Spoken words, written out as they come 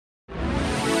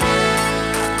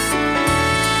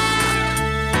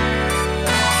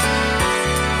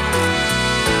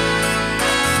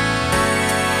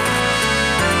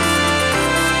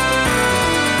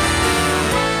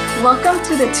Welcome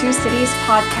to the Two Cities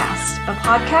Podcast, a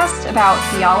podcast about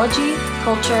theology,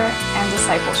 culture, and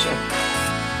discipleship.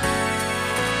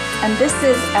 And this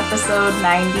is episode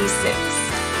 96.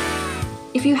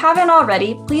 If you haven't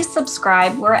already, please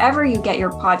subscribe wherever you get your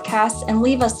podcasts and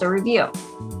leave us a review.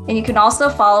 And you can also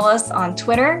follow us on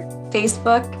Twitter,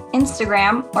 Facebook,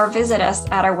 Instagram, or visit us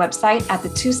at our website at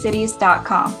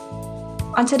thetwocities.com.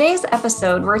 On today's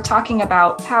episode, we're talking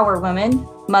about Power Women,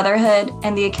 motherhood,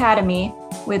 and the academy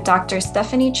with Dr.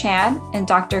 Stephanie Chan and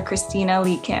Dr. Christina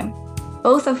Lee Kim,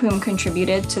 both of whom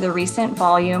contributed to the recent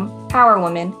volume, Power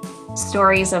Women,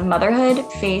 Stories of Motherhood,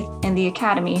 Faith, and the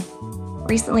Academy,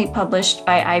 recently published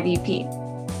by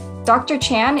IVP. Dr.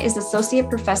 Chan is Associate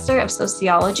Professor of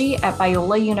Sociology at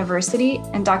Biola University,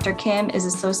 and Dr. Kim is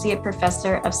Associate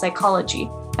Professor of Psychology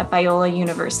at Biola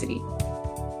University.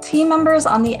 Team members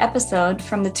on the episode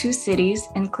from the Two Cities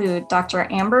include Dr.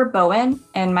 Amber Bowen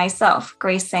and myself,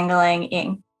 Grace Sangalang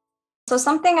Ing. So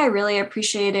something I really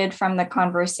appreciated from the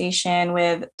conversation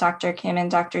with Dr. Kim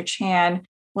and Dr. Chan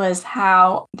was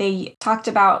how they talked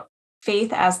about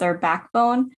faith as their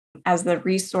backbone, as the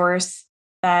resource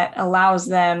that allows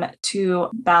them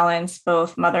to balance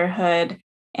both motherhood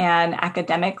and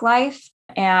academic life.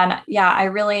 And I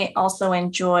really also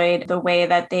enjoyed the way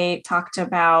that they talked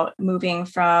about moving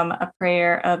from a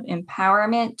prayer of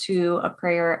empowerment to a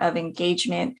prayer of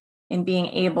engagement in being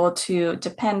able to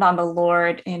depend on the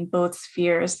Lord in both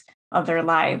spheres of their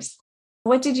lives.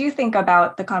 What did you think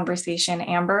about the conversation,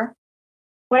 Amber?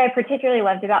 What I particularly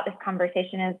loved about this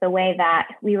conversation is the way that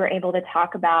we were able to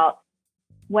talk about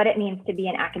what it means to be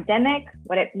an academic,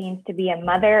 what it means to be a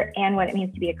mother, and what it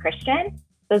means to be a Christian.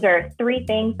 Those are three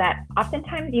things that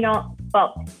oftentimes we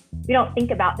don't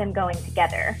think about them going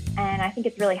together. And I think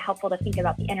it's really helpful to think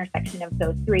about the intersection of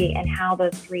those three and how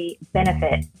those three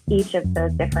benefit each of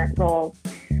those different roles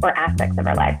or aspects of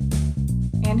our life.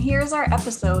 And here's our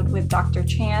episode with Dr.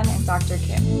 Chan and Dr.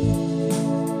 Kim.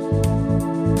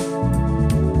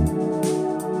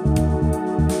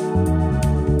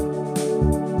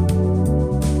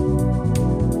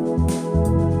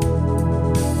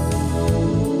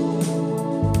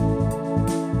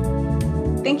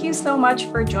 Thank you so much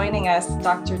for joining us,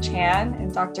 Dr. Chan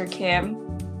and Dr. Kim.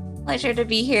 Pleasure to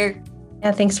be here.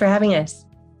 Yeah, thanks for having us.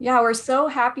 Yeah, we're so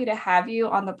happy to have you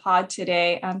on the pod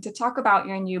today to talk about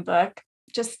your new book.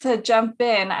 Just to jump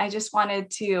in, I just wanted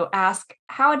to ask,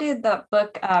 how did the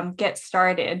book get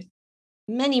started?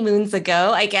 Many moons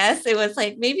ago, I guess.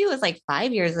 Maybe it was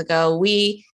 5 years ago.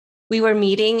 We were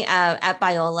meeting at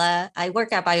Biola. I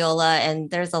work at Biola, and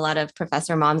there's a lot of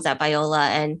professor moms at Biola,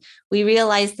 and we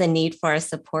realized the need for a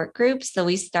support group. So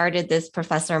we started this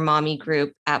Professor Mommy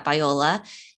group at Biola.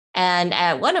 And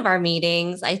at one of our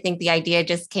meetings, I think the idea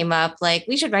just came up,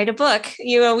 we should write a book.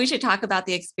 We should talk about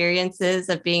the experiences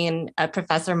of being a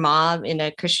professor mom in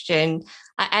a Christian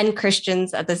and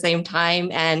Christians at the same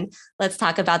time. And let's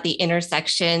talk about the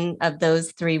intersection of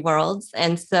those three worlds.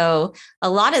 And so a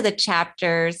lot of the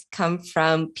chapters come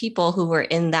from people who were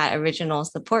in that original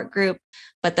support group,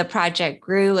 but the project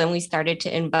grew and we started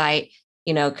to invite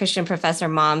Christian professor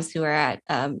moms who are at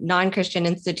non-Christian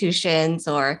institutions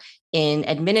or in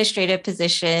administrative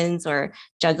positions or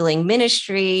juggling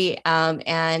ministry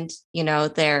and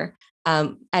their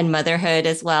and motherhood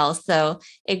as well. So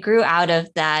it grew out of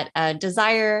that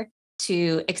desire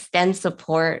to extend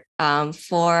support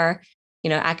for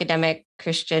academic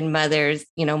Christian mothers,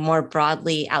 more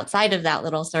broadly outside of that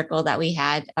little circle that we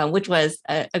had, which was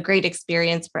a great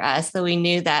experience for us. So we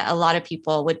knew that a lot of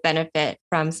people would benefit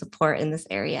from support in this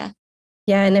area.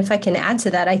 Yeah. And if I can add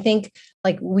to that, I think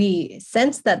we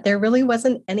sensed that there really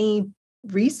wasn't any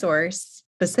resource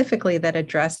specifically that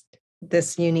addressed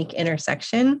this unique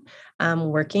intersection,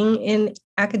 working in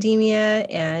academia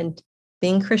and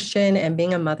being Christian and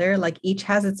being a mother. Each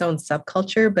has its own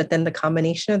subculture, but then the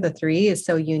combination of the three is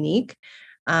so unique.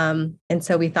 And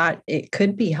so we thought it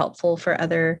could be helpful for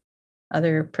other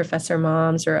professor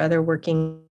moms or other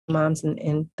working moms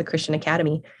in the Christian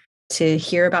Academy to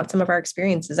hear about some of our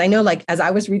experiences. I know, as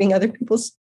I was reading other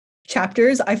people's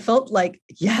chapters, I felt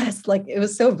yes, it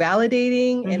was so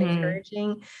validating and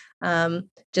encouraging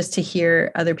just to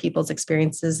hear other people's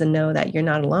experiences and know that you're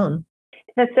not alone.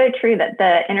 That's so true that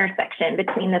the intersection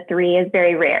between the three is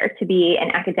very rare, to be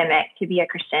an academic, to be a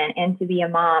Christian, and to be a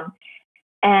mom.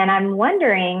 And I'm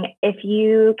wondering if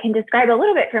you can describe a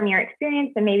little bit from your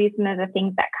experience and maybe some of the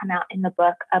things that come out in the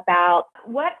book about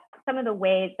what some of the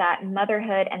ways that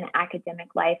motherhood and the academic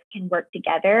life can work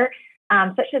together,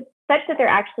 such that they're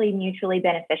actually mutually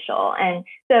beneficial. And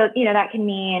so, that can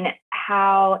mean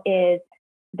how is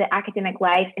the academic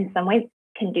life in some ways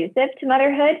conducive to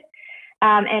motherhood?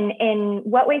 And in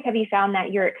what ways have you found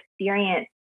that your experience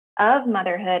of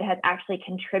motherhood has actually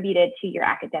contributed to your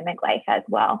academic life as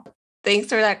well? Thanks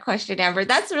for that question, Amber.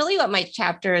 That's really what my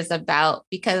chapter is about,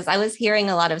 because I was hearing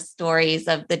a lot of stories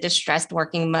of the distressed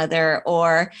working mother,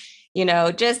 or,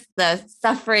 just the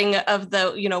suffering of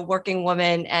the, working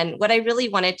woman. And what I really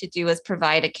wanted to do was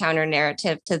provide a counter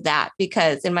narrative to that,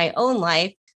 because in my own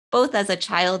life, both as a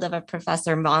child of a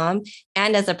professor mom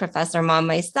and as a professor mom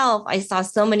myself, I saw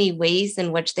so many ways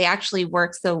in which they actually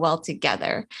work so well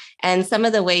together. And some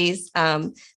of the ways,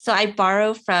 so I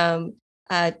borrow from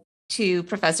to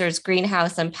Professors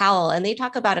Greenhouse and Powell, and they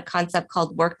talk about a concept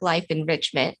called work-life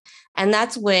enrichment. And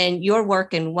that's when your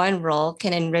work in one role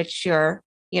can enrich your,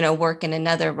 work in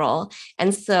another role.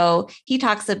 And so he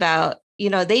talks about,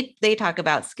 they talk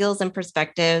about skills and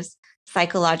perspectives,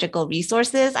 psychological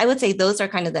resources. I would say those are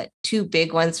kind of the two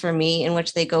big ones for me, in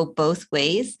which they go both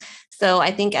ways. So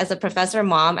I think as a professor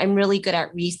mom, I'm really good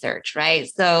at research, right?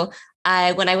 So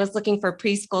when I was looking for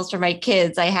preschools for my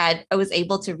kids, I was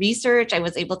able to research. I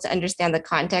was able to understand the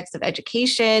context of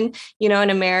education, in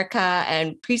America,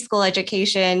 and preschool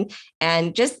education,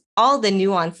 and just all the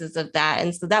nuances of that.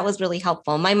 And so that was really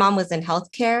helpful. My mom was in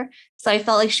healthcare, so I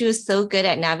felt like she was so good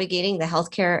at navigating the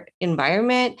healthcare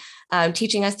environment,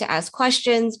 teaching us to ask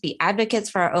questions, be advocates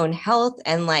for our own health,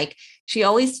 and she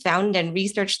always found and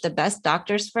researched the best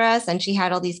doctors for us. And she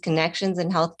had all these connections in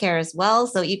healthcare as well.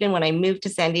 So even when I moved to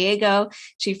San Diego,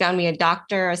 she found me a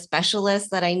doctor, a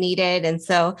specialist that I needed. And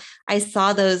so I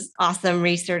saw those awesome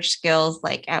research skills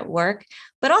at work,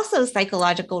 but also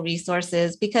psychological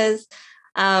resources, because,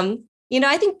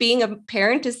 I think being a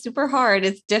parent is super hard.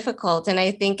 It's difficult. And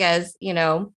I think as,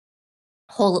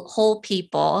 whole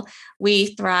people, we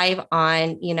thrive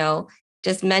on,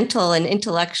 just mental and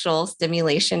intellectual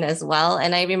stimulation as well.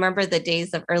 And I remember the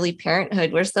days of early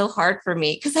parenthood were so hard for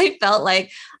me, because I felt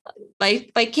like my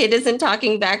kid isn't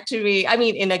talking back to me. I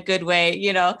mean, in a good way,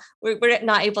 we're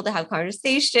not able to have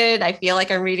conversation. I feel like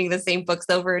I'm reading the same books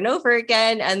over and over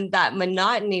again. And that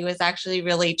monotony was actually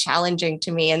really challenging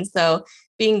to me. And so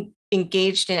being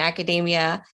engaged in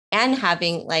academia and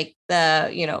having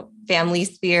the, family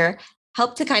sphere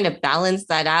help to kind of balance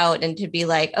that out, and to be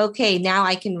like, okay, now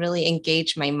I can really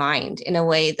engage my mind in a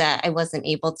way that I wasn't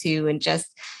able to, and just,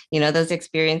 those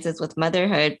experiences with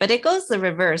motherhood. But it goes the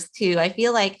reverse too. I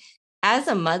feel like as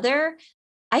a mother,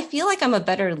 I feel like I'm a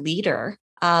better leader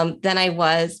than I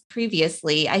was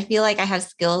previously. I feel like I have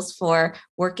skills for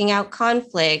working out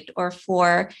conflict, or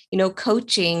for,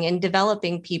 coaching and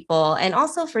developing people, and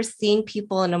also for seeing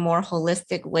people in a more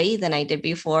holistic way than I did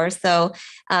before. So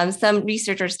some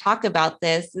researchers talk about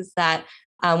this, is that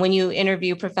when you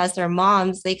interview professor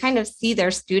moms, they kind of see their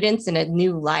students in a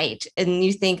new light, and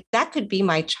you think that could be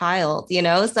my child,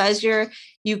 So as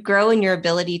you grow in your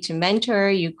ability to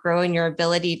mentor, you grow in your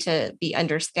ability to be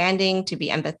understanding, to be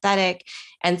empathetic.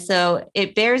 And so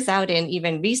it bears out in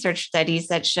even research studies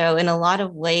that show, in a lot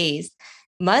of ways,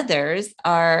 mothers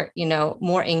are,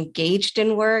 more engaged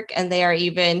in work, and they are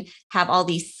even have all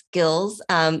these skills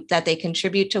that they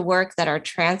contribute to work that are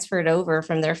transferred over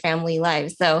from their family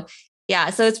lives. So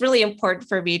yeah, so it's really important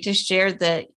for me to share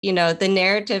the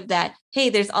narrative that, hey,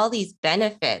 there's all these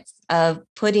benefits of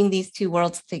putting these two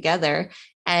worlds together.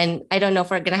 And I don't know if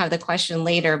we're going to have the question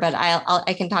later, but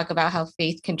I can talk about how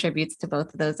faith contributes to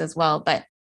both of those as well. But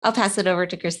I'll pass it over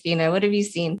to Christina. What have you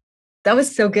seen? That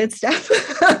was so good, Steph.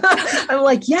 I'm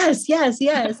like, yes.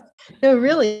 No,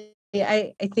 really,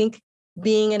 I think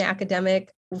being an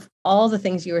academic, all the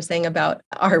things you were saying about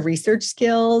our research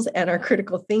skills and our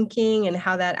critical thinking, and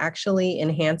how that actually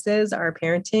enhances our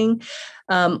parenting.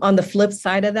 On the flip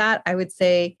side of that, I would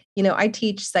say, I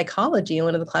teach psychology, and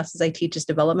one of the classes I teach is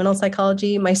developmental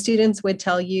psychology. My students would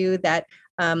tell you that,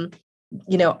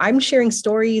 I'm sharing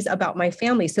stories about my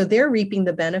family. So they're reaping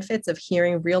the benefits of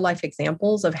hearing real life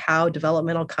examples of how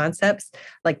developmental concepts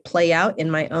play out in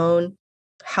my own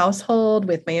household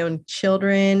with my own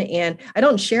children. And I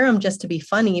don't share them just to be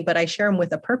funny, but I share them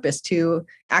with a purpose to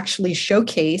actually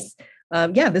showcase,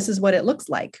 this is what it looks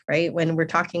like, right? When we're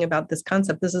talking about this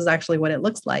concept, this is actually what it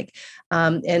looks like.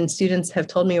 And students have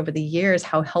told me over the years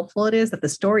how helpful it is that the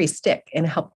stories stick, and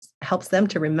helps them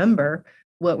to remember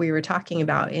what we were talking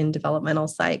about in developmental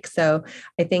psych. So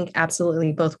I think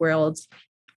absolutely both worlds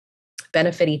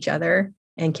benefit each other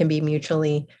and can be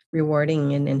mutually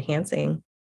rewarding and enhancing.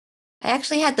 I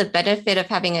actually had the benefit of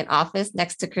having an office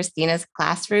next to Christina's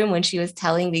classroom when she was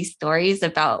telling these stories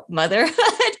about motherhood.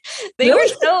 they were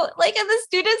so like, and the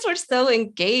students were so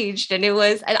engaged, and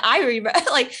I remember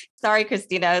like, sorry,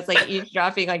 Christina, I was like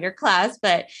eavesdropping on your class,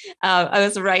 but I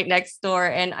was right next door,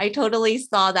 and I totally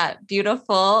saw that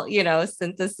beautiful,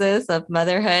 synthesis of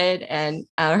motherhood and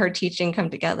her teaching come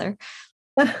together.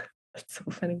 That's so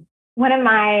funny. One of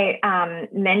my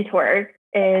mentors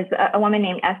is a woman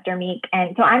named Esther Meek.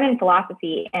 And so I'm in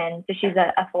philosophy, and so she's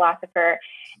a philosopher.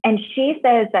 And she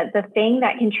says that the thing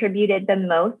that contributed the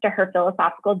most to her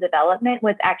philosophical development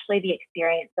was actually the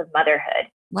experience of motherhood.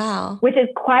 Wow. Which is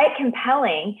quite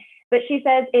compelling. But she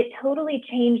says it totally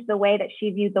changed the way that she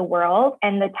viewed the world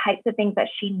and the types of things that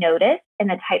she noticed and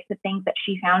the types of things that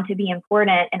she found to be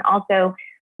important, and also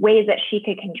ways that she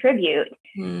could contribute.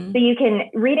 So you can,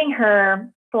 reading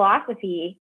her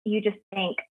philosophy, you just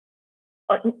think,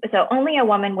 so only a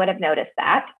woman would have noticed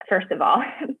that, first of all,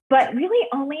 but really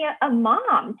only a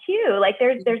mom too. Like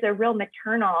there's a real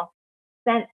maternal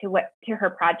sense to her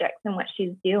projects and what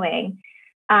she's doing.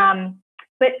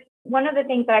 But one of the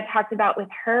things that I've talked about with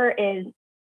her is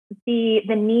the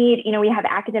need, we have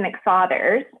academic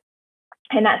fathers,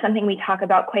 and that's something we talk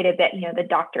about quite a bit, the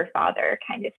doctor father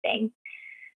kind of thing.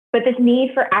 But this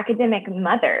need for academic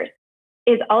mothers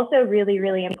is also really,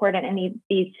 really important in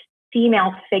these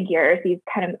female figures, these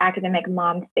kind of academic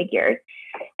mom figures.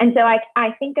 And so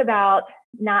I think about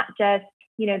not just,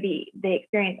 the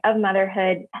experience of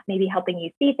motherhood, maybe helping you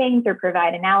see things or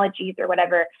provide analogies or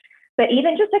whatever, but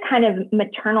even just a kind of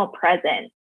maternal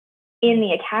presence in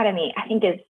the academy, I think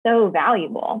is so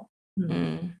valuable.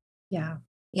 Mm-hmm. Yeah.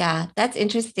 Yeah, that's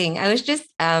interesting.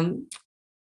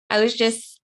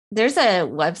 There's a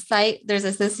website, there's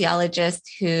a sociologist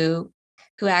who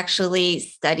actually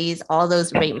studies all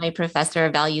those Rate My Professor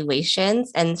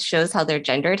evaluations and shows how they're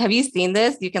gendered. Have you seen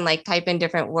this? You can like type in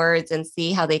different words and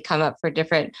see how they come up for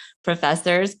different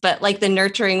professors, but like the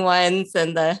nurturing ones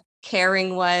and the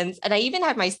caring ones. And I even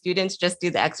had my students just do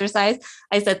the exercise.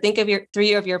 I said, think of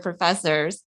three of your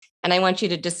professors, and I want you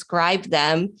to describe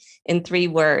them in 3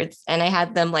 words. And I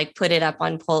had them like put it up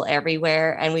on Poll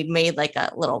Everywhere, and we made like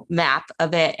a little map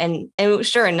of it. And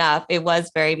sure enough, it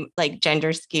was very like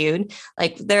gender skewed.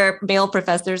 Like their male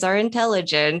professors are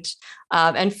intelligent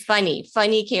and funny.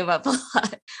 Funny came up a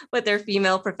lot, but their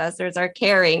female professors are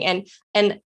caring. And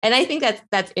I think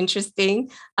that's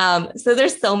interesting. So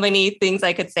there's so many things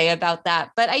I could say about that.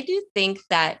 But I do think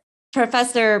that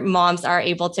professor moms are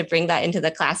able to bring that into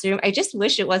the classroom. I just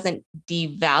wish it wasn't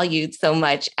devalued so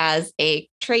much as a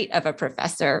trait of a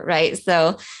professor, right?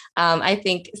 So I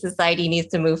think society needs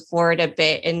to move forward a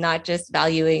bit and not just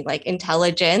valuing like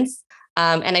intelligence.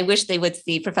 And I wish they would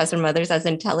see professor mothers as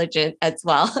intelligent as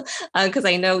well, because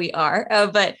I know we are,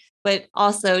 but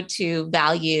also to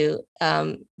value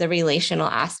the relational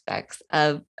aspects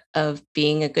of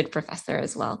being a good professor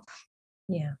as well.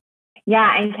 Yeah.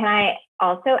 Yeah. And can I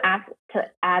also ask to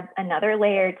add another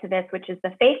layer to this, which is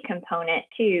the faith component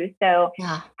too? So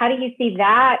how do you see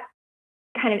that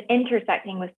kind of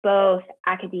intersecting with both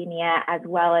academia as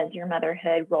well as your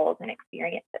motherhood roles and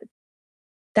experiences?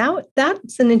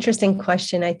 That's an interesting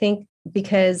question, I think,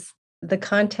 because the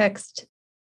context,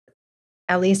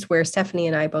 at least where Stephanie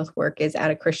and I both work, is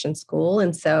at a Christian school.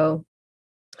 And so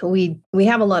we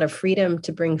have a lot of freedom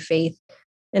to bring faith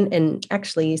and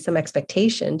actually some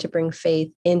expectation to bring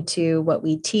faith into what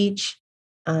we teach,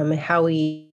 how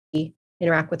we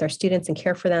interact with our students and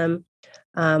care for them.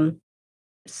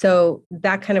 So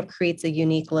that kind of creates a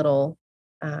unique little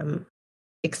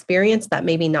experience that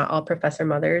maybe not all professor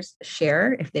mothers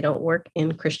share if they don't work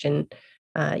in Christian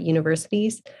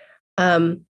universities.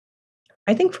 I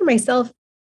think for myself,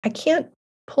 I can't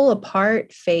pull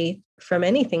apart faith from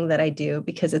anything that I do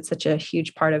because it's such a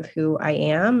huge part of who I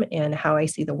am and how I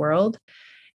see the world.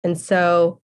 And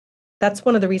so that's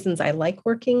one of the reasons I like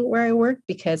working where I work,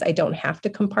 because I don't have to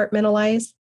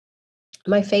compartmentalize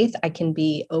my faith. I can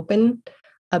be open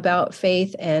about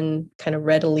faith and kind of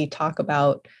readily talk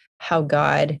about how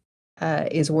God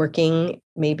is working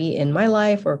maybe in my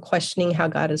life, or questioning how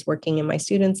God is working in my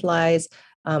students' lives.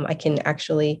 I can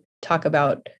actually talk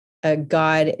about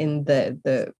God in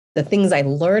the things I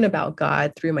learn about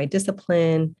God through my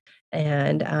discipline,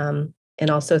 and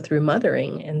also through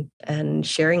mothering and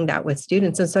sharing that with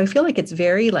students. And so I feel like it's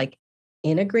very like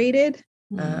integrated.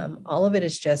 All of it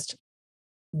is just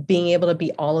being able to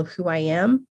be all of who I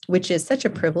am, which is such a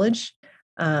privilege.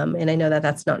 And I know that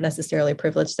that's not necessarily a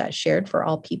privilege that's shared for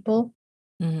all people.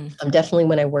 Definitely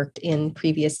when I worked in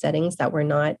previous settings that were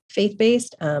not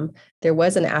faith-based, there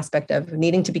was an aspect of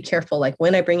needing to be careful, like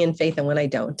when I bring in faith and when I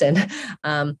don't,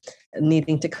 and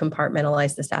needing to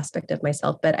compartmentalize this aspect of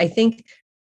myself. But I think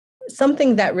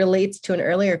something that relates to an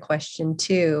earlier question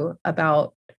too,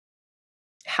 about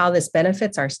how this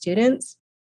benefits our students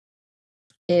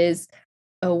is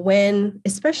when,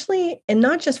 especially, and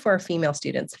not just for our female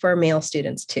students, for our male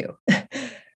students too.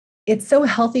 It's so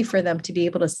healthy for them to be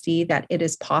able to see that it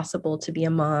is possible to be a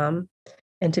mom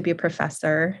and to be a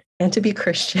professor and to be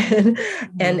Christian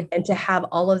and to have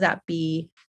all of that be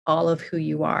all of who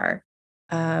you are,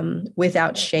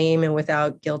 without shame and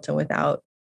without guilt and without,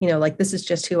 like, this is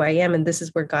just who I am. And this is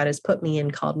where God has put me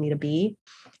and called me to be.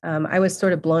 I was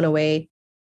sort of blown away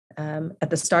at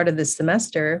the start of this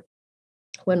semester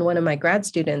when one of my grad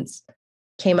students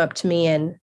came up to me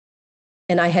and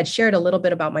I had shared a little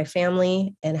bit about my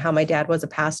family and how my dad was a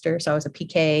pastor. So I was a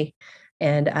PK,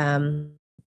 and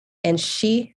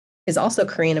she is also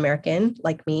Korean American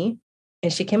like me.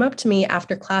 And she came up to me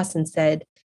after class and said,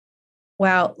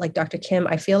 wow, like Dr. Kim,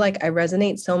 I feel like I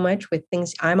resonate so much with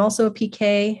things. I'm also a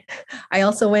PK. I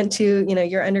also went to,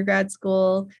 your undergrad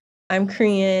school. I'm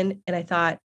Korean. And I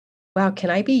thought, wow, can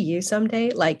I be you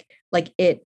someday?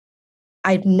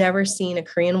 I'd never seen a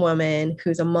Korean woman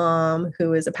who's a mom,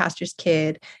 who is a pastor's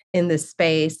kid in this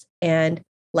space. And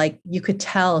like, you could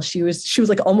tell she was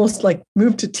like almost like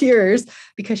moved to tears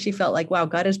because she felt like, wow,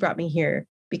 God has brought me here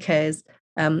because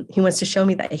he wants to show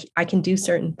me that I can do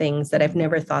certain things that I've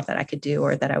never thought that I could do,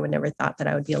 or that I would never thought that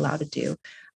I would be allowed to do.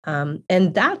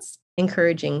 And that's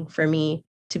encouraging for me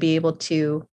to be able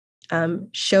to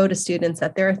show to students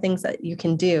that there are things that you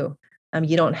can do.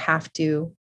 You don't have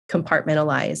to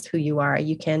compartmentalize who you are.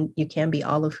 You can be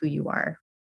all of who you are.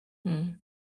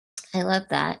 I love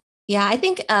that. Yeah, I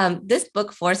think this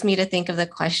book forced me to think of the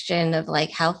question of like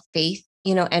how faith,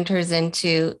 enters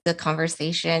into the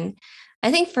conversation. I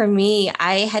think for me,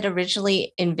 I had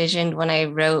originally envisioned when I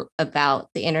wrote about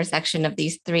the intersection of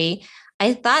these three,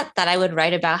 I thought that I would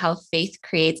write about how faith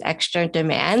creates extra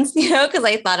demands, because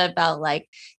I thought about like,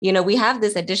 we have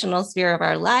this additional sphere of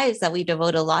our lives that we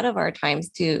devote a lot of our time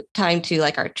to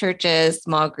like our churches,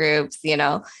 small groups,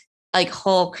 like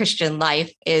whole Christian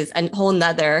life is a whole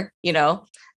nother,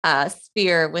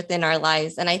 sphere within our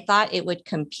lives. And I thought it would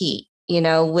compete,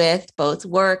 with both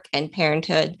work and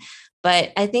parenthood.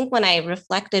 But I think when I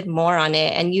reflected more on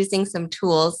it and using some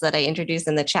tools that I introduced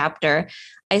in the chapter,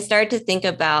 I started to think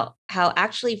about how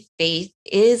actually faith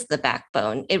is the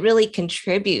backbone. It really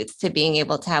contributes to being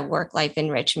able to have work-life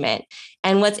enrichment.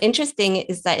 And what's interesting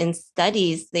is that in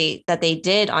studies that they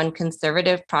did on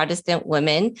conservative Protestant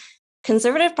women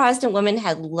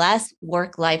had less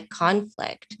work-life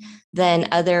conflict than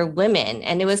other women.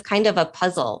 And it was kind of a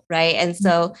puzzle, right? And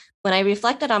so when I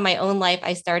reflected on my own life,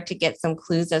 I started to get some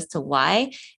clues as to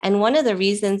why. And one of the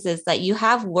reasons is that you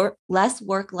have less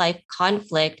work-life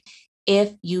conflict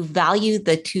if you value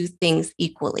the two things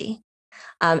equally,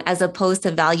 as opposed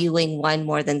to valuing one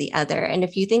more than the other. And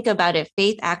if you think about it,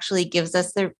 faith actually gives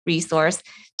us the resource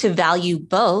to value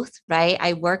both, right?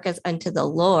 I work as unto the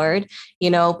Lord,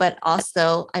 but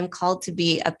also I'm called to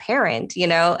be a parent,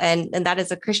 and that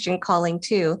is a Christian calling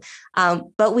too.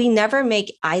 But we never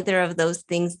make either of those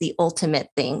things the ultimate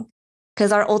thing,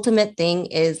 because our ultimate thing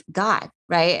is God,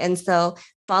 right? And so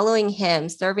following him,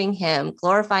 serving him,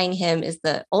 glorifying him is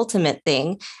the ultimate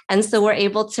thing. And so we're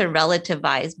able to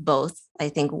relativize both, I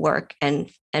think, work and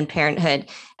parenthood.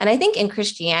 And I think in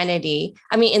Christianity,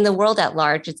 in the world at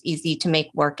large, it's easy to make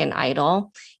work an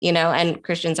idol, and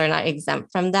Christians are not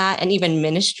exempt from that, and even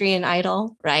ministry an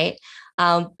idol, right?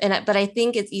 But I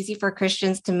think it's easy for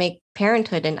Christians to make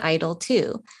parenthood an idol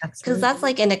too, because that's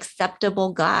like an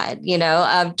acceptable God,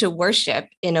 to worship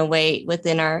in a way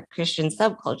within our Christian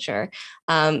subculture.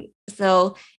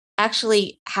 So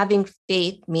actually having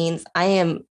faith means I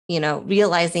am,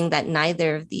 realizing that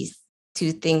neither of these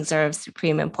two things are of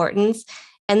supreme importance.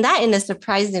 And that in a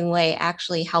surprising way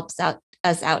actually helps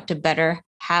us out to better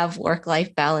have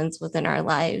work-life balance within our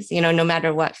lives, no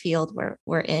matter what field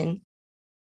we're in.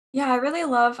 Yeah, I really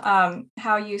love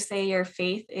how you say your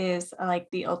faith is like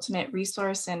the ultimate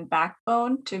resource and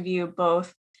backbone to view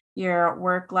both your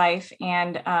work life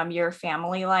and your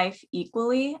family life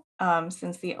equally,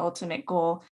 since the ultimate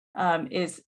goal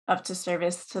is up to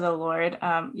service to the Lord.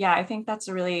 Yeah, I think that's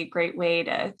a really great way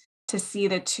to see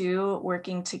the two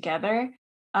working together.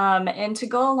 And to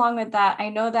go along with that, I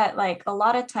know that like a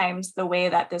lot of times the way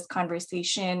that this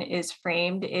conversation is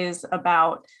framed is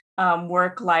about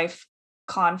work-life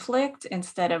conflict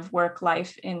instead of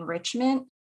work-life enrichment.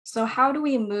 So how do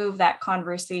we move that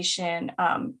conversation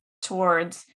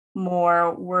towards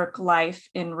more work-life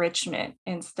enrichment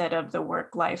instead of the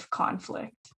work-life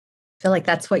conflict? I feel like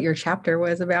that's what your chapter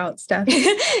was about, Steph.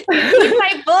 Read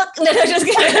my book. No, just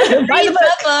kidding. Read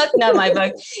the book. Not my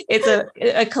book. It's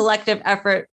a collective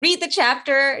effort. Read the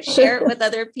chapter, share it with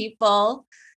other people.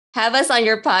 have us on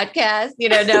your podcast.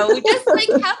 No, we just like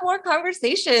have more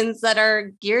conversations that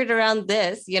are geared around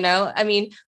this, I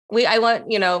mean, I want,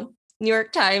 New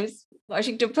York Times,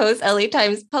 Washington Post, LA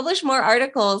Times, publish more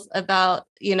articles about,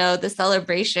 the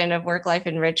celebration of work-life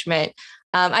enrichment.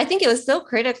 I think it was so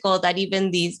critical that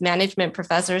even these management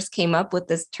professors came up with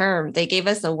this term. They gave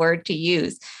us a word to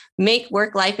use. Make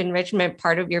work-life enrichment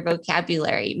part of your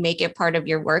vocabulary, make it part of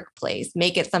your workplace,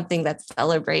 make it something that's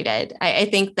celebrated. I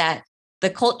think that the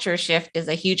culture shift is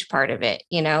a huge part of it,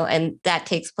 and that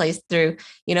takes place through,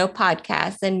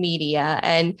 podcasts and media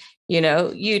and,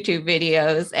 YouTube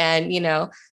videos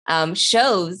and,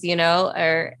 shows,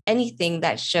 or anything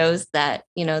that shows that,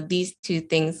 these two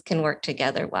things can work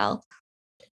together well.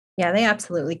 Yeah, they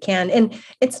absolutely can. And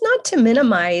it's not to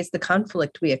minimize the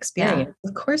conflict we experience. Yeah.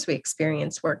 Of course, we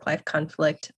experience work-life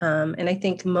conflict. And I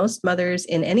think most mothers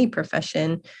in any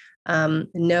profession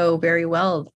know very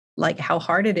well, like how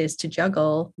hard it is to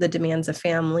juggle the demands of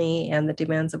family and the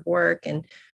demands of work. And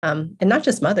not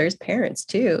just mothers, parents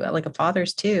too, like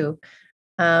fathers too.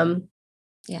 And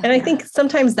I think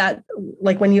sometimes that,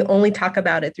 like when you only talk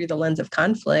about it through the lens of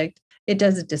conflict, it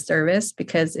does a disservice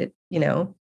because it,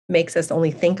 makes us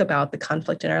only think about the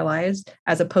conflict in our lives,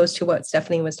 as opposed to what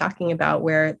Stephanie was talking about,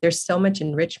 where there's so much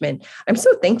enrichment. I'm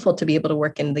so thankful to be able to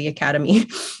work in the academy,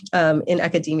 in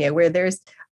academia, where there's,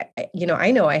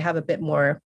 I know I have a bit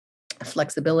more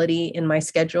flexibility in my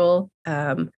schedule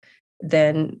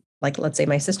than, like, let's say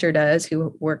my sister does,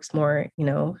 who works more,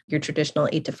 your traditional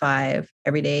 8 to 5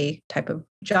 everyday type of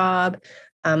job.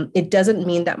 It doesn't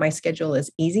mean that my schedule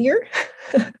is easier.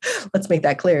 Let's make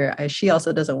that clear. She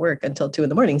also doesn't work until 2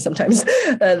 a.m. sometimes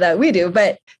that we do.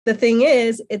 But the thing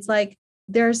is, it's like,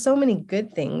 there are so many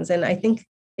good things. And I think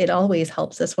it always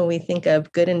helps us when we think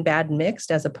of good and bad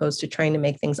mixed, as opposed to trying to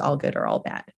make things all good or all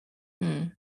bad.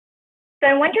 Mm. So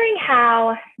I'm wondering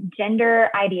how gender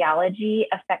ideology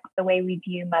affects the way we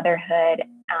view motherhood,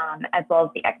 as well as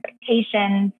the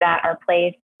expectations that are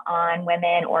placed on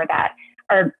women, or that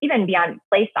are even beyond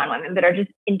placed on women, but are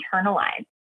just internalized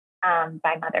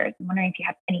by mothers. I'm wondering if you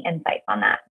have any insights on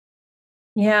that.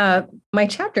 Yeah, my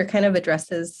chapter kind of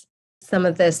addresses some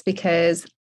of this, because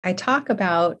I talk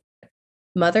about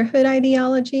motherhood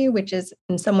ideology, which is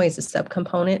in some ways a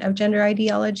subcomponent of gender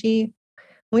ideology.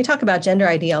 When we talk about gender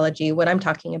ideology, what I'm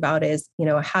talking about is,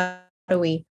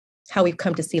 how we've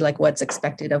come to see like what's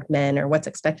expected of men or what's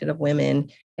expected of women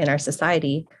in our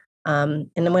society. And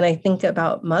then when I think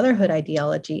about motherhood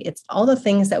ideology, it's all the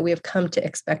things that we have come to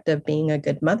expect of being a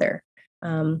good mother.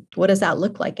 What does that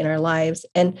look like in our lives?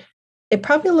 And it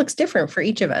probably looks different for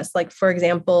each of us. Like, for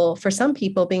example, for some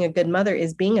people, being a good mother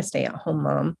is being a stay-at-home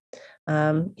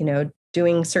mom,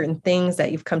 doing certain things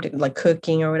that you've come to, like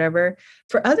cooking or whatever.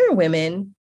 For other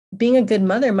women, being a good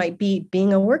mother might be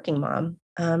being a working mom.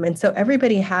 And so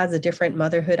everybody has a different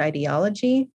motherhood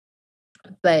ideology,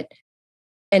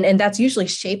 and that's usually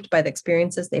shaped by the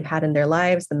experiences they've had in their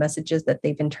lives, the messages that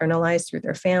they've internalized through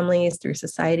their families, through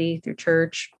society, through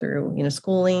church, through,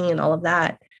 schooling and all of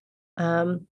that.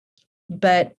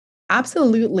 But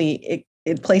absolutely,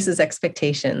 it places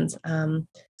expectations.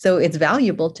 So it's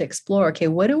valuable to explore, okay,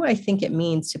 what do I think it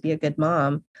means to be a good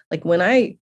mom? Like, when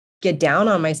I get down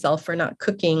on myself for not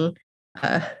cooking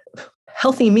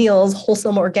healthy meals,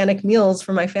 wholesome organic meals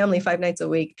for my family 5 nights a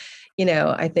week,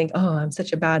 I think, oh, I'm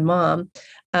such a bad mom.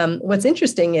 What's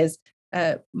interesting is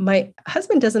my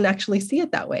husband doesn't actually see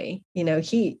it that way.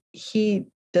 He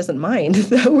doesn't mind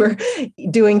that we're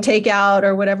doing takeout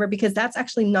or whatever, because that's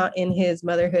actually not in his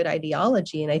motherhood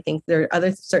ideology. And I think there are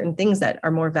other certain things that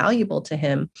are more valuable to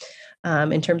him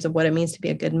in terms of what it means to be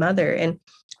a good mother. And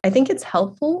I think it's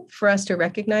helpful for us to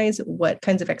recognize what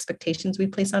kinds of expectations we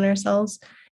place on ourselves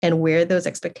and where those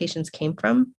expectations came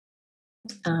from.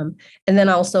 And then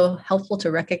also helpful to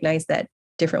recognize that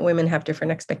different women have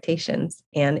different expectations,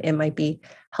 and it might be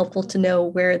helpful to know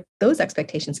where those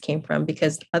expectations came from,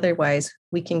 because otherwise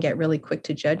we can get really quick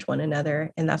to judge one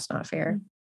another, and that's not fair.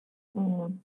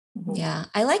 Mm-hmm. Yeah,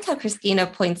 I like how Christina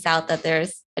points out that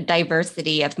there's a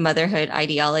diversity of motherhood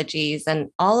ideologies, and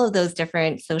all of those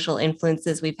different social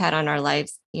influences we've had on our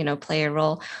lives, play a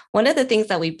role. One of the things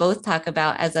that we both talk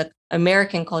about as an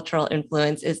American cultural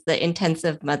influence is the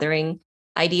intensive mothering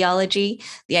ideology,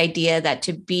 the idea that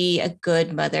to be a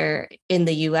good mother in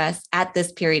the US at this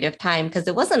period of time, because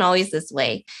it wasn't always this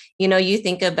way. You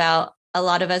think about, a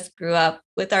lot of us grew up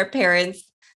with our parents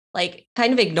like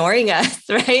kind of ignoring us,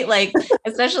 right? Like,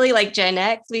 especially like Gen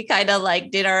X, we kind of like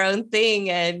did our own thing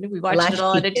and we watched it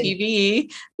all on the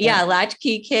TV. Yeah,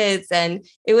 latchkey kids. And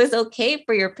it was okay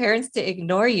for your parents to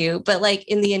ignore you. But like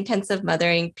in the intensive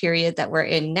mothering period that we're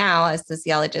in now, as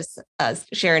sociologist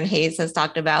Sharon Hayes has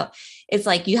talked about, it's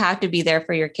like you have to be there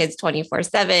for your kids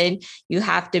 24/7. You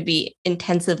have to be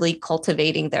intensively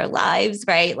cultivating their lives,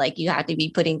 right? Like you have to be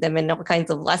putting them in all kinds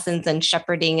of lessons and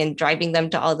shepherding and driving them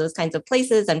to all those kinds of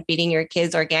places and feeding your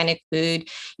kids organic food,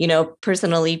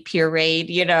 personally pureed,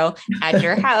 at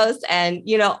your house. And,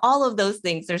 all of those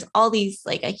things. There's all these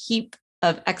like a heap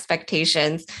of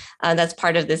expectations that's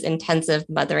part of this intensive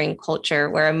mothering culture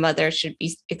where a mother should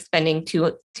be expending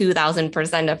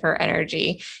 2,000% of her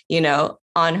energy,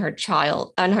 on her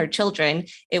children.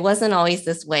 It wasn't always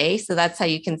this way. So that's how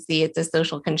you can see it's a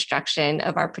social construction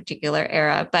of our particular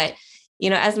era. But,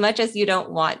 as much as you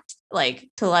don't want like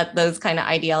to let those kind of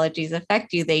ideologies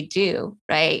affect you, they do,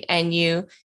 right? And you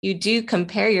do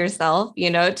compare yourself,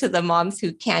 to the moms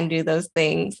who can do those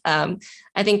things.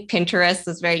 I think Pinterest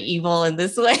is very evil in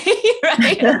this way,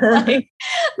 right? Like,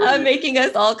 making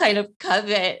us all kind of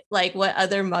covet like what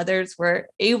other mothers were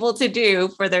able to do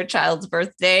for their child's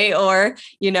birthday or,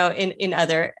 in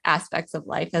other aspects of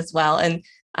life as well.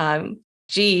 And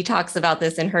G talks about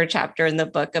this in her chapter in the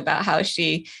book about how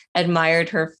she admired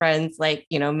her friends, like,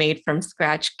 made from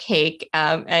scratch cake.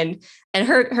 And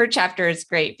her chapter is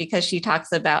great because she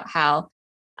talks about how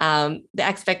the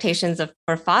expectations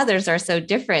for fathers are so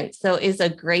different. So is a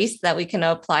grace that we can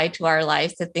apply to our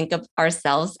lives to think of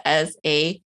ourselves as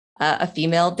a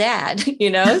female dad,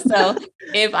 So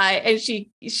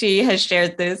she has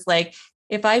shared this, like,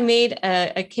 if I made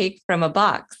a cake from a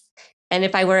box, and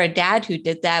if I were a dad who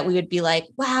did that, we would be like,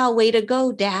 wow, way to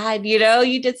go, dad.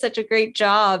 You did such a great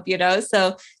job,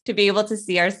 So to be able to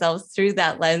see ourselves through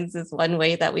that lens is one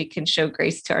way that we can show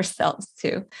grace to ourselves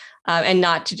too. And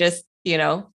not to just,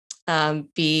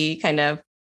 be kind of,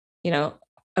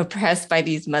 oppressed by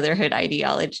these motherhood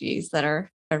ideologies that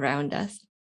are around us.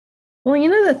 Well,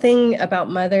 the thing about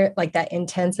like that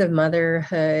intensive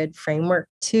motherhood framework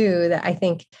too, that I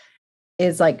think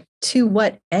is like, to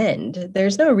what end?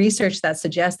 There's no research that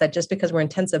suggests that just because we're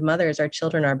intensive mothers, our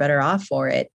children are better off for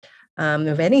it.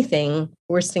 If anything,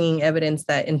 we're seeing evidence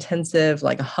that intensive,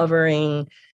 like hovering,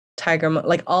 tiger,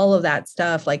 like all of that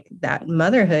stuff, like that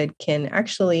motherhood can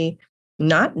actually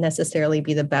not necessarily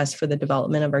be the best for the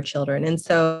development of our children. And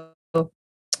so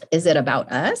is it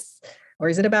about us, or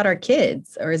is it about our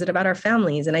kids, or is it about our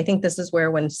families? And I think this is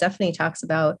where when Stephanie talks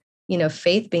about,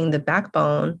 faith being the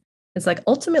backbone, it's like,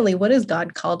 ultimately, what has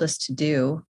God called us to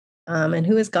do? And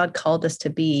who has God called us to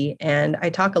be? And I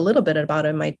talk a little bit about it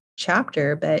in my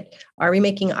chapter, but are we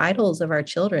making idols of our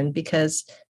children? Because,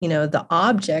 the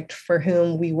object for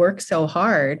whom we work so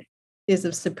hard is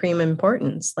of supreme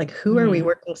importance. Like, who are we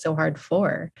working so hard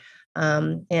for?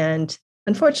 And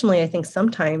unfortunately, I think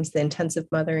sometimes the intensive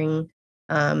mothering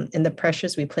and the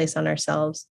pressures we place on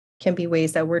ourselves can be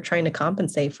ways that we're trying to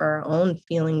compensate for our own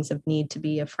feelings of need to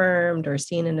be affirmed or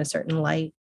seen in a certain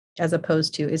light, as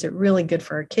opposed to, is it really good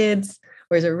for our kids,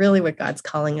 or is it really what God's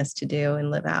calling us to do and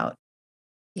live out?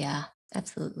 Yeah,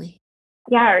 absolutely.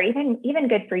 Yeah, or even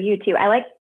good for you too. I like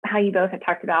how you both have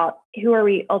talked about who are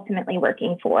we ultimately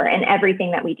working for in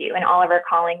everything that we do and all of our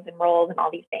callings and roles and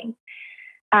all these things.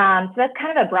 So that's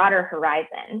kind of a broader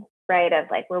horizon, right? Of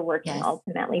like, we're working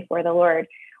ultimately for the Lord,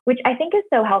 which I think is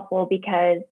so helpful,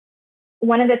 because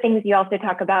one of the things you also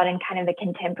talk about in kind of the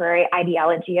contemporary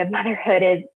ideology of motherhood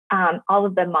is all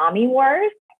of the mommy wars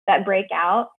that break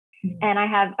out. Mm-hmm. And I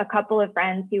have a couple of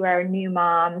friends who are new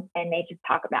moms, and they just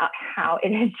talk about how it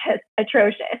is just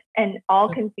atrocious and all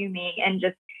consuming, and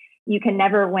just, you can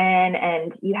never win.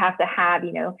 And you have to have,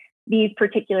 these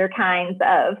particular kinds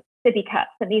of sippy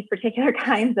cups and these particular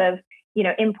kinds of,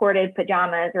 imported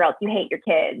pajamas, or else you hate your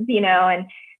kids, and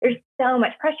there's so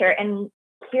much pressure. And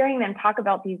hearing them talk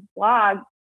about these blogs,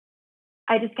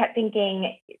 I just kept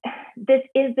thinking, this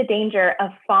is the danger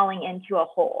of falling into a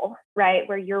hole, right?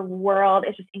 Where your world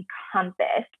is just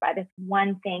encompassed by this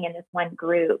one thing and this one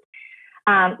group,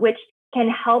 which can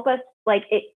help us, like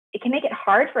it can make it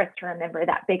hard for us to remember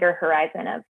that bigger horizon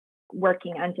of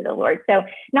working unto the Lord. So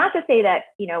not to say that,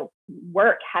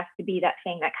 work has to be that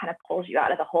thing that kind of pulls you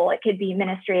out of the hole. It could be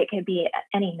ministry, it could be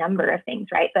any number of things,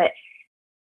 right? But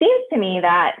seems to me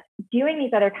that doing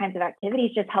these other kinds of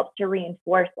activities just helps to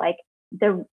reinforce like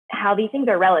how these things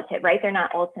are relative, right? They're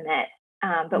not ultimate,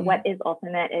 but what is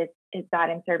ultimate is God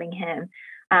and serving Him.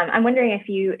 I'm wondering if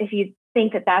you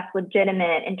think that that's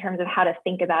legitimate in terms of how to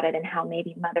think about it, and how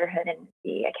maybe motherhood and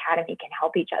the academy can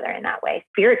help each other in that way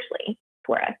spiritually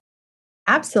for us.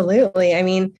 Absolutely. I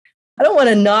mean, I don't want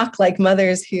to knock like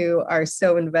mothers who are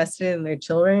so invested in their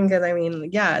children, because I mean,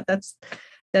 yeah,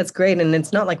 that's great. And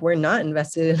it's not like we're not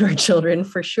invested in our children,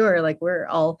 for sure. Like, we're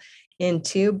all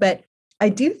into, but I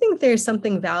do think there's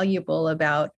something valuable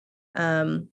about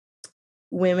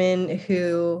women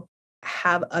who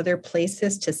have other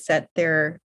places to set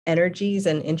their energies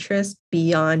and interests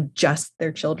beyond just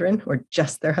their children or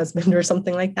just their husband or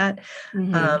something like that.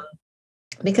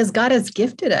 Because God has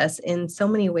gifted us in so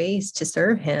many ways to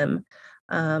serve him.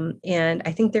 And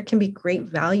I think there can be great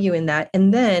value in that.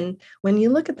 And then when you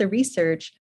look at the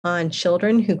research on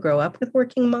children who grow up with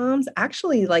working moms,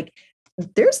 actually, like,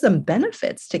 there's some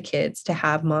benefits to kids to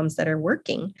have moms that are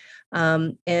working.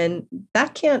 And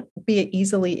that can't be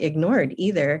easily ignored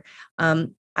either. I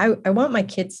want my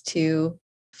kids to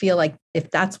feel like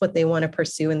if that's what they want to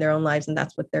pursue in their own lives and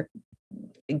that's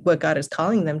what God is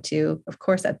calling them to, of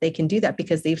course, that they can do that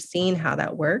because they've seen how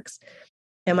that works.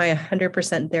 Am I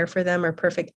 100% there for them or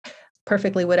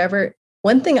perfectly whatever?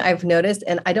 One thing I've noticed,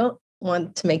 and I don't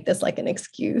want to make this like an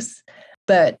excuse,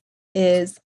 but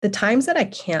is the times that I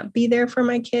can't be there for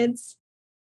my kids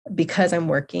because I'm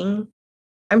working,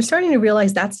 I'm starting to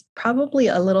realize that's probably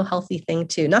a little healthy thing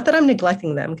too. Not that I'm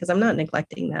neglecting them, because I'm not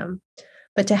neglecting them,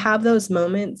 but to have those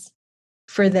moments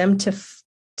for them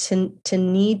to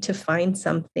need to find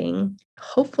something.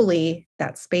 Hopefully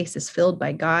that space is filled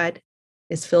by God,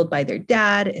 is filled by their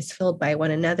dad, is filled by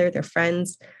one another, their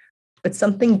friends, but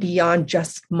something beyond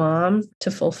just mom to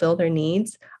fulfill their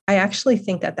needs. I actually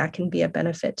think that can be a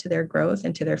benefit to their growth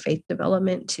and to their faith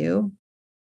development too.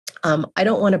 I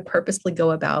don't want to purposely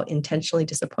go about intentionally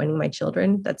disappointing my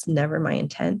children. That's never my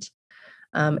intent.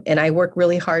 And I work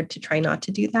really hard to try not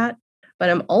to do that. But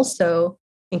I'm also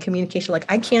in communication, like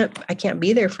I can't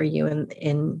be there for you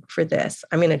in for this.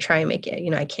 I'm going to try and make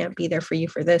it, I can't be there for you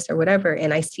for this or whatever.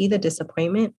 And I see the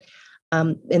disappointment.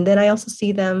 And then I also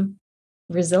see them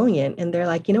resilient and they're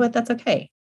like, you know what, that's okay.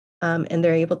 And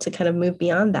they're able to kind of move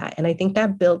beyond that. And I think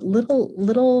that build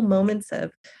little moments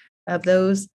of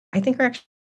those, I think are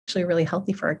actually really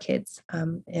healthy for our kids.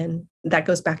 And that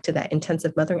goes back to that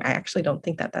intensive mothering. I actually don't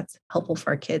think that that's helpful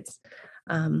for our kids.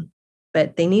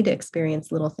 But they need to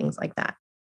experience little things like that.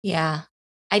 Yeah.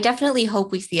 I definitely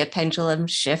hope we see a pendulum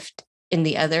shift in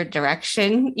the other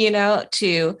direction,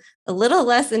 to a little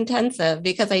less intensive,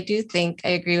 because I do think I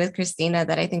agree with Christina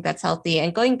that I think that's healthy.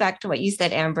 And going back to what you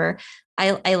said, Amber,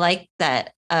 I like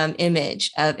that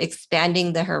image of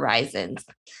expanding the horizons,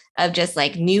 of just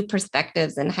like new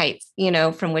perspectives and heights,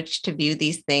 from which to view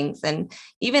these things. And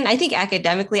even I think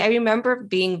academically, I remember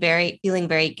feeling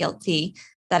very guilty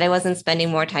that I wasn't spending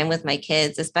more time with my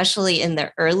kids, especially in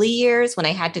the early years when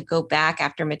I had to go back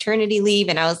after maternity leave.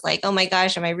 And I was like, oh my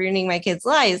gosh, am I ruining my kids'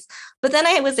 lives? But then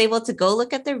I was able to go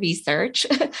look at the research,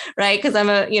 right? Because I'm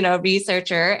a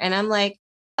researcher. And I'm like,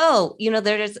 oh,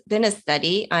 there's been a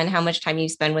study on how much time you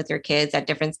spend with your kids at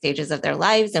different stages of their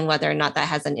lives and whether or not that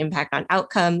has an impact on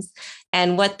outcomes.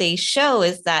 And what they show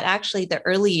is that actually the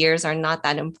early years are not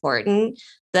that important.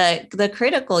 The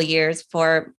critical years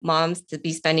for moms to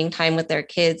be spending time with their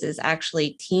kids is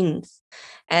actually teens.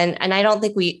 And I don't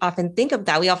think we often think of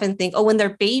that. We often think, oh, when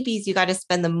they're babies, you got to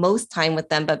spend the most time with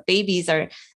them. But babies are,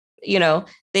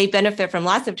 they benefit from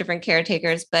lots of different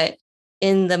caretakers. But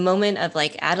in the moment of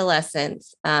like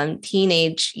adolescence,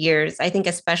 teenage years, I think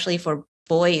especially for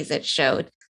boys, it showed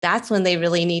that's when they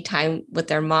really need time with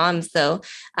their moms. So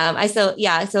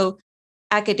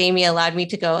academia allowed me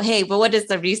to go, hey, but what does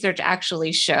the research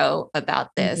actually show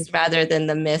about this, rather than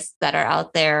the myths that are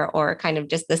out there or kind of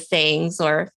just the sayings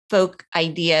or folk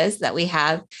ideas that we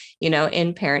have,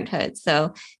 in parenthood.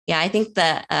 So yeah, I think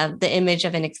the image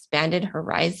of an expanded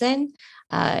horizon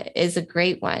is a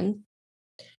great one.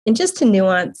 And just to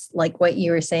nuance, like what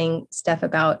you were saying, Steph,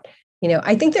 about,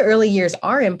 I think the early years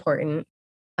are important,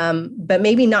 but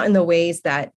maybe not in the ways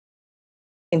that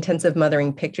intensive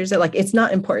mothering pictures it. Like, it's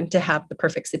not important to have the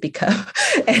perfect sippy cup.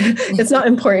 And it's not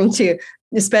important to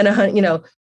spend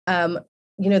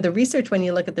the research, when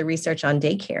you look at the research on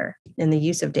daycare and the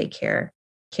use of daycare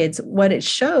kids, what it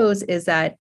shows is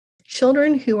that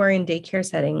children who are in daycare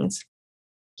settings,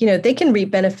 they can reap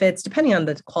benefits depending on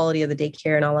the quality of the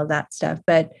daycare and all of that stuff.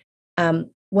 But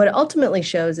what it ultimately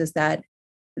shows is that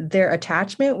their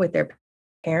attachment with their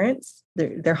parents,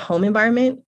 their home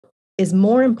environment, is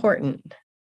more important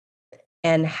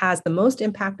and has the most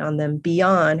impact on them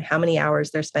beyond how many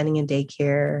hours they're spending in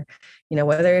daycare,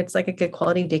 whether it's like a good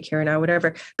quality daycare or not,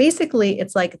 whatever. Basically,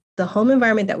 it's like the home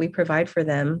environment that we provide for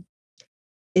them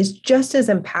is just as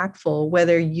impactful,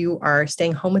 whether you are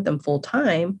staying home with them full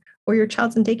time or your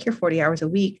child's in daycare 40 hours a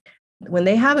week. When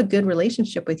they have a good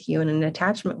relationship with you and an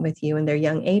attachment with you in their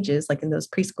young ages, like in those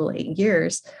preschool 8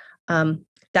 years,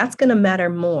 that's going to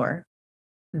matter more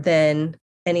than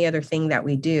any other thing that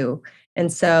we do.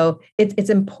 And so it's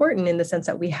important in the sense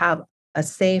that we have a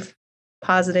safe,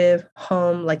 positive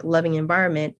home, like loving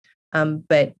environment.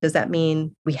 But does that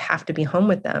mean we have to be home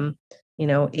with them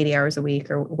 80 hours a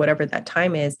week or whatever that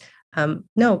time is.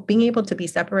 No, being able to be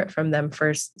separate from them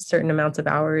for certain amounts of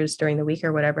hours during the week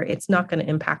or whatever, it's not going to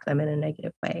impact them in a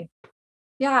negative way.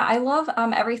 Yeah, I love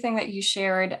everything that you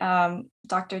shared,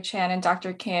 Dr. Chan and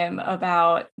Dr. Kim,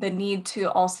 about the need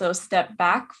to also step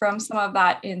back from some of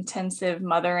that intensive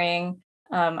mothering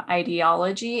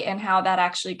ideology and how that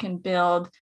actually can build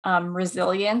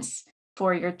resilience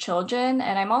for your children.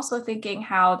 And I'm also thinking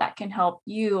how that can help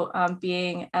you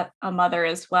being a mother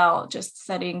as well, just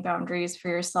setting boundaries for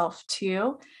yourself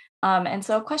too. And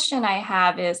so a question I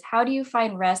have is, how do you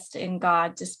find rest in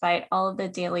God despite all of the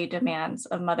daily demands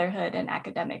of motherhood and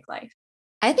academic life?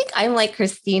 I think I'm like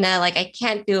Christina, like I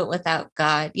can't do it without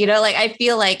God. Like I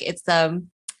feel like it's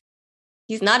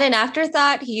he's not an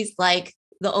afterthought. He's like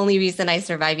the only reason I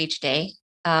survive each day.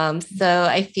 So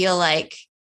I feel like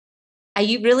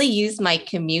really use my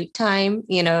commute time.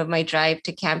 My drive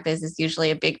to campus is usually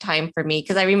a big time for me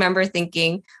because I remember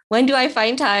thinking, when do I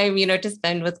find time, to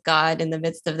spend with God in the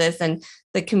midst of this? And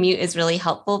the commute is really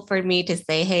helpful for me to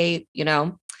say, hey,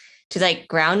 to like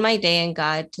ground my day in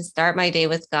God, to start my day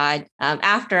with God.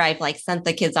 After I've like sent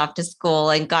the kids off to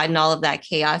school and gotten all of that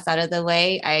chaos out of the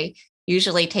way, I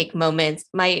usually take moments,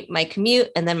 my commute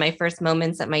and then my first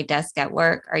moments at my desk at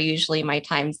work are usually my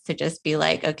times to just be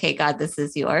like, okay, God, this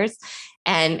is yours.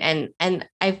 And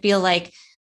I feel like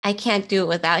I can't do it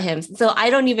without him. So I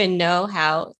don't even know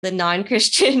how the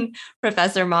non-Christian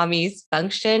professor mommies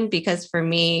function, because for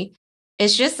me,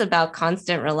 it's just about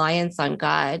constant reliance on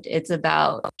God. It's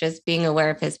about just being aware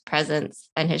of his presence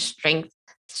and his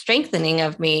strengthening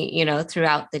of me,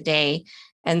 throughout the day.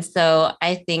 And so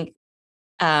I think,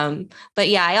 but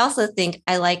yeah, I also think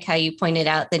I like how you pointed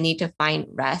out the need to find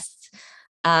rest.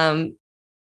 I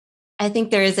think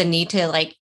there is a need to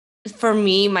like, for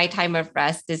me, my time of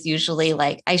rest is usually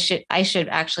like I should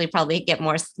actually probably get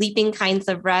more sleeping kinds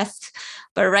of rest.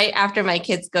 But right after my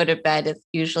kids go to bed, it's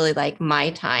usually like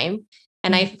my time.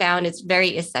 And I found it's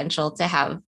very essential to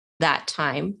have that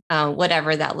time,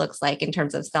 whatever that looks like in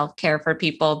terms of self-care for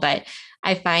people. But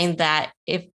I find that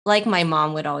if, like my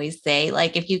mom would always say,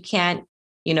 like if you can't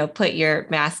put your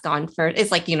mask on first.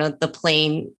 It's like, the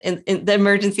plane, in the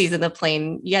emergencies in the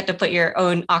plane, you have to put your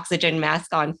own oxygen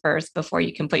mask on first before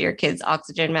you can put your kids'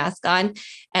 oxygen mask on.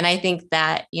 And I think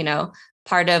that,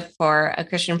 part of, for a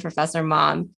Christian professor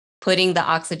mom, putting the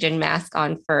oxygen mask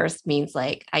on first means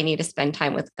like, I need to spend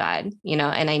time with God,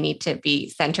 and I need to be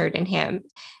centered in him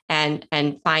and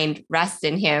find rest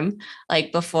in him,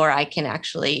 like before I can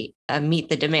actually meet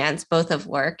the demands, both of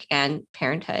work and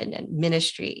parenthood and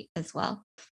ministry as well.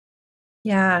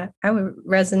 Yeah, I would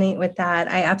resonate with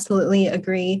that. I absolutely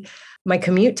agree. My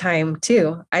commute time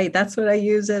too. That's what I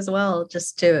use as well,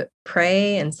 just to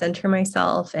pray and center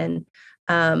myself. And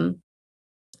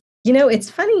it's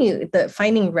funny that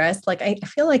finding rest, like I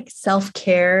feel like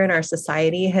self-care in our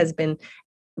society has been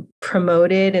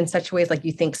promoted in such ways, like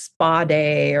you think spa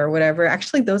day or whatever.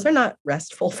 Actually, those are not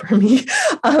restful for me.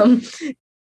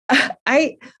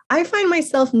 I find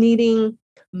myself needing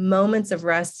moments of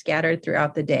rest scattered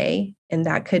throughout the day. And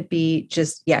that could be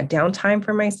just, downtime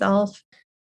for myself.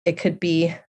 It could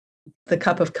be the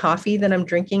cup of coffee that I'm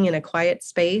drinking in a quiet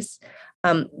space.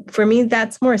 For me,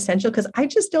 that's more essential because I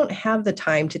just don't have the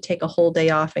time to take a whole day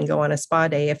off and go on a spa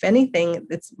day. If anything,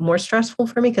 it's more stressful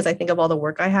for me because I think of all the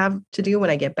work I have to do when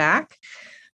I get back.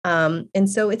 And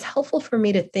so it's helpful for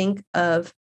me to think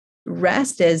of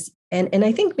rest as, and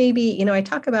I think maybe, I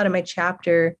talk about in my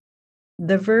chapter,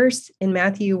 the verse in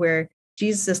Matthew where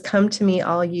Jesus says, come to me,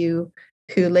 all you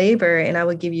who labor, and I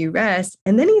will give you rest.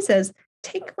 And then he says,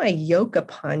 take my yoke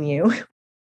upon you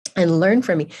and learn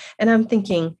from me. And I'm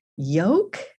thinking,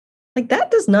 yoke? Like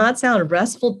that does not sound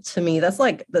restful to me. That's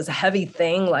like this heavy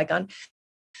thing,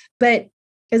 but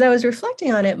as I was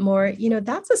reflecting on it more,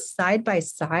 that's a side by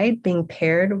side being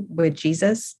paired with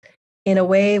Jesus in a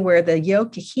way where the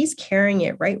yoke, he's carrying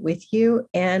it right with you.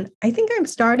 And I think I'm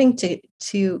starting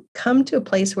to come to a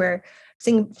place where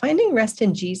finding rest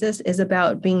in Jesus is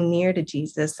about being near to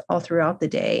Jesus all throughout the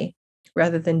day,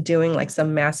 rather than doing like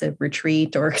some massive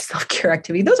retreat or self-care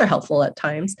activity. Those are helpful at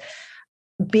times.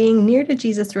 Being near to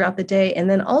Jesus throughout the day. And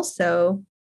then also,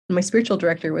 my spiritual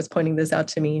director was pointing this out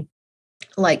to me,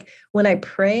 like when I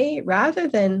pray, rather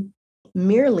than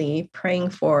merely praying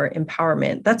for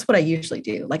empowerment, that's what I usually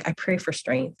do. Like I pray for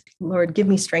strength. Lord, give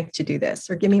me strength to do this,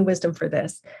 or give me wisdom for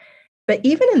this. But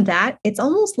even in that, it's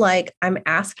almost like I'm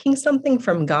asking something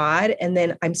from God and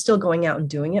then I'm still going out and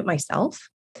doing it myself,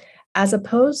 as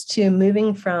opposed to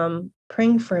moving from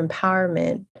praying for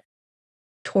empowerment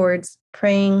towards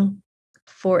praying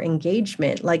for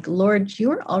engagement. Like, Lord,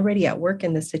 you are already at work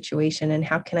in this situation, and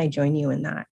how can I join you in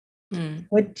that?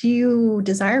 What do you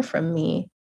desire from me?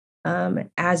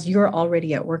 As you're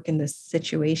already at work in this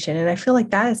situation. And I feel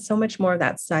like that is so much more of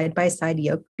that side-by-side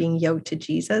yoke, being yoked to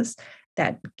Jesus,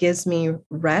 that gives me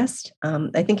rest.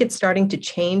 I think it's starting to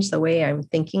change the way I'm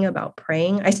thinking about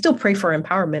praying. I still pray for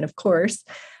empowerment, of course,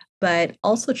 but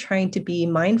also trying to be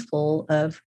mindful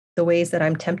of the ways that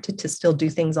I'm tempted to still do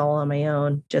things all on my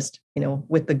own, just,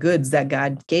 with the goods that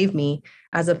God gave me,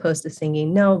 as opposed to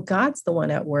thinking, no, God's the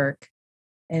one at work.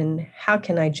 And how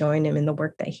can I join him in the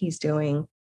work that he's doing?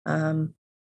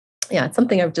 It's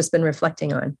something I've just been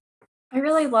reflecting on. I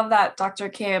really love that, Dr.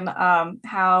 Kim,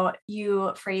 how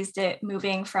you phrased it,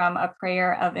 moving from a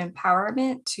prayer of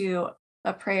empowerment to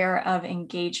a prayer of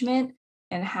engagement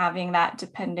and having that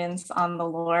dependence on the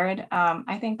Lord.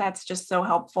 I think that's just so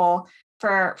helpful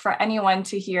for anyone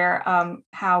to hear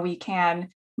how we can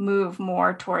move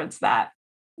more towards that.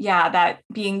 Yeah, that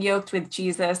being yoked with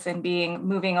Jesus and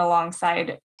moving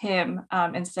alongside him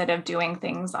instead of doing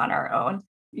things on our own.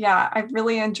 Yeah, I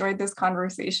really enjoyed this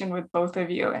conversation with both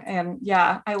of you. And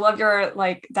yeah, I love your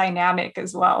dynamic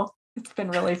as well. It's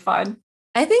been really fun.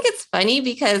 I think it's funny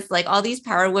because all these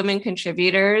Power Women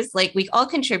contributors, we all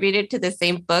contributed to the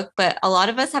same book, but a lot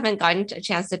of us haven't gotten a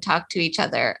chance to talk to each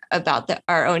other about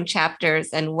our own chapters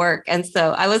and work. And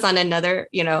so I was on another,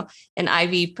 an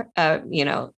Ivy,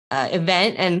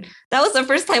 event, and that was the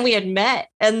first time we had met.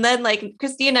 And then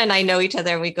Christina and I know each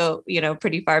other and we go,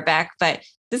 pretty far back, but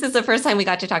this is the first time we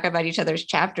got to talk about each other's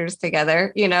chapters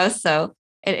together, so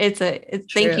it's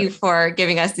thank you for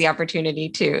giving us the opportunity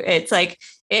to. It's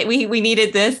we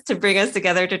needed this to bring us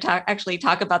together to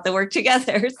talk about the work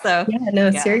together. So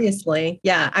seriously.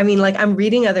 Yeah. I mean, I'm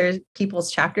reading other people's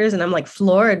chapters and I'm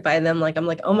floored by them. I'm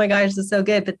like, oh my gosh, this is so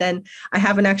good. But then I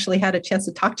haven't actually had a chance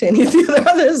to talk to any of the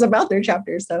others about their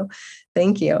chapters. So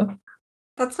thank you.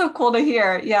 That's so cool to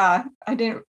hear. Yeah. I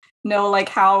didn't know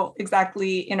how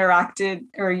exactly interacted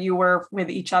or you were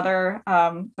with each other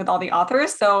with all the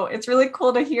authors. So it's really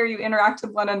cool to hear you interact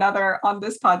with one another on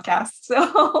this podcast.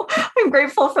 So I'm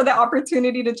grateful for the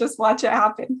opportunity to just watch it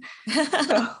happen.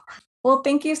 Well,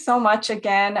 thank you so much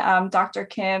again, Dr.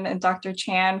 Kim and Dr.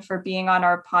 Chan, for being on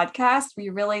our podcast. We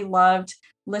really loved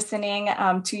listening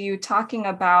to you talking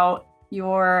about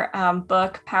your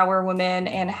book, Power Women,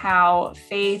 and how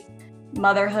faith,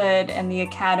 motherhood, and the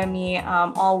academy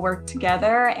all work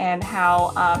together, and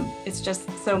how it's just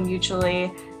so mutually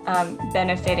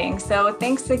benefiting. So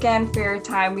thanks again for your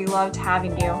time. We loved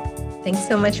having you. Thanks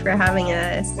so much for having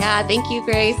us. Yeah, thank you,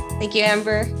 Grace. Thank you,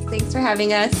 Amber. Thanks for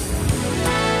having us.